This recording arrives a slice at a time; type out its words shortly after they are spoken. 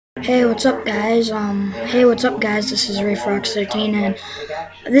Hey, what's up, guys? This is RayFox13, and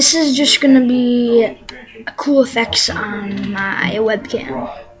this is just gonna be cool effects on my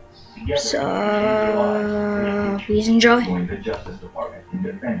webcam. So, please enjoy.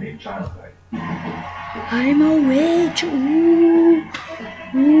 I'm a witch. Ooh,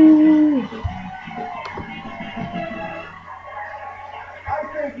 ooh. I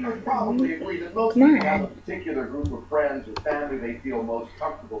think you would probably agree that most people have a particular group of friends or family they feel most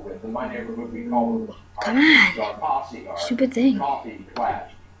comfortable with. In my neighborhood, we call them our posse, our Stupid thing. coffee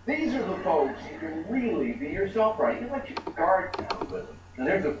clash. These are the folks you can really be yourself, right? You let your guard down with them. And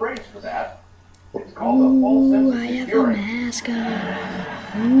there's a phrase for that. It's called a false sense of I have a security. mask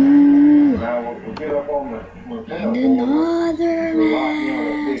on. Ooh. Now we'll get up on the And another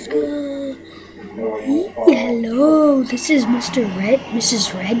mask on. Hello, this is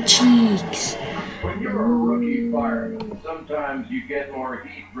Mrs. Red Cheeks. When you're a rookie fireman, sometimes you get more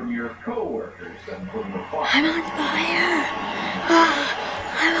heat from your coworkers than from the fire. I'm on fire! Ah,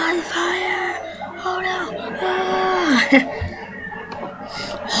 I'm on fire! Oh no! Ah.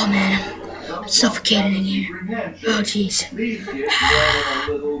 Oh man, I'm suffocating in here. Oh jeez. These kids ran in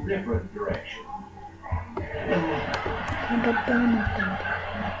a little different direction.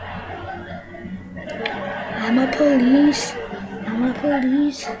 I'm a police. I'm a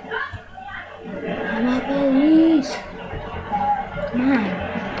police. I'm a police. Come on.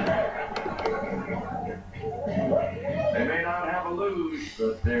 They may not have a luge,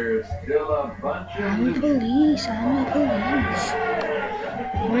 but there's still a bunch of I'm a luge. police. I'm a police.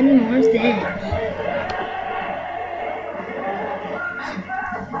 One more thing.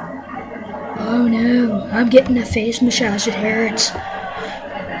 Oh no, I'm getting a face massage. It hurts.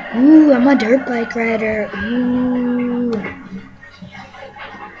 Ooh, I'm a dirt bike rider. Ooh.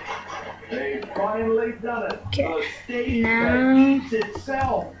 They've finally done it. Okay, The state now- that eats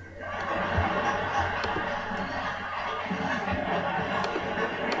itself.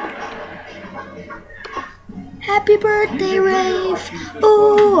 Happy birthday, Rafe.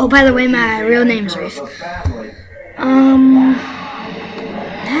 Ooh. Oh, by the way, my real name is Rafe.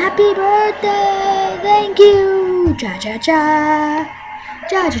 Happy birthday. Thank you. Cha cha cha.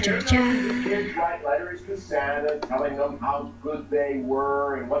 Cha cha cha cha. Kids write letters to Santa telling them how good they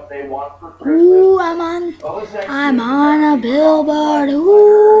were and what they want for Christmas. Ooh, I'm on a billboard.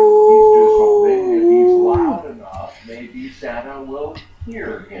 Ooh. If he's loud enough, maybe Santa will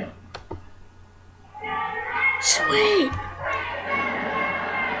hear him. Sweet.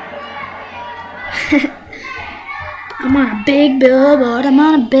 I'm on a big billboard. I'm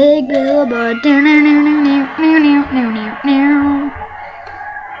on a big billboard. I'm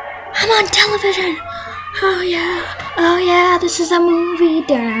on television. Oh yeah. Oh yeah. This is a movie.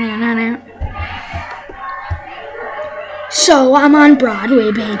 So I'm on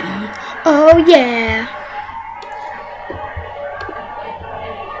Broadway, baby. Oh yeah.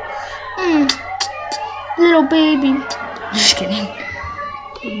 Little baby. Just kidding.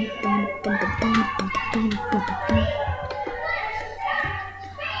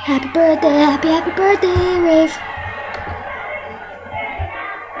 Happy birthday, happy birthday, Rafe.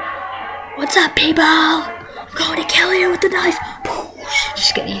 What's up, people? I'm going to kill you with the knife.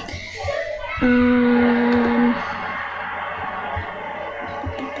 Just kidding.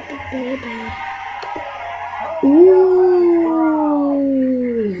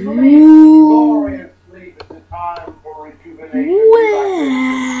 Gloriously, it's a time for rejuvenation.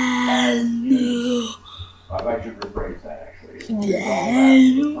 I should rephrase that actually. It's all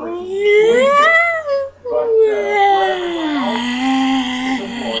about the person's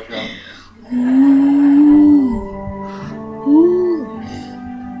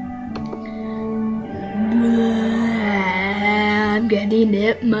I'm getting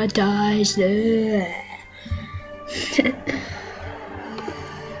hypnotized.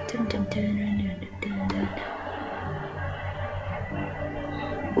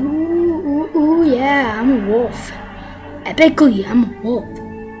 Ooh, yeah, I'm a wolf. Epically, I'm a wolf.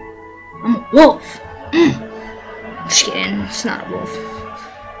 I'm a wolf. Just kidding, it's not a wolf.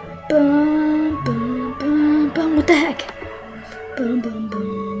 Bum, bum, bum, bum. What the heck? Bum, bum,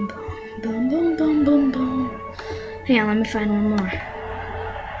 bum, bum, bum, bum, bum, bum. Hang on, let me find one more.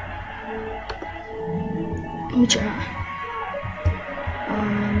 Let me try.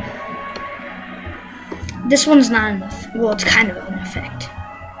 This one's not enough. Well, it's kind of an effect.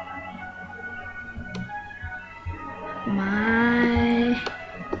 My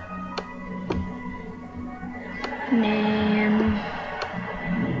name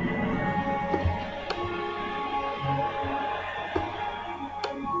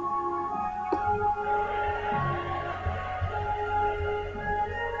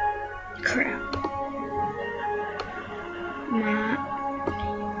crap.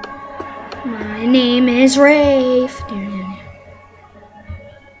 My name is Rafe.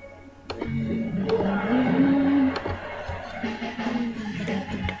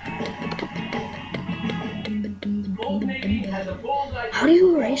 How do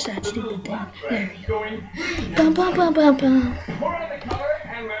you erase that stupid thing? There you go. Bum, bum, bum, bum, bum.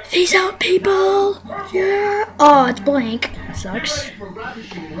 Peace out, people. Yeah. Oh, it's blank. Sucks.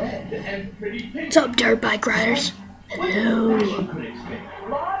 What's up, dirt bike riders? Hello.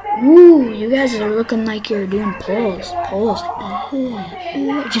 Ooh, you guys are looking like you're doing pulls.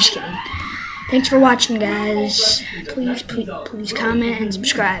 Just kidding. Thanks for watching, guys. Please comment and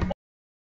subscribe.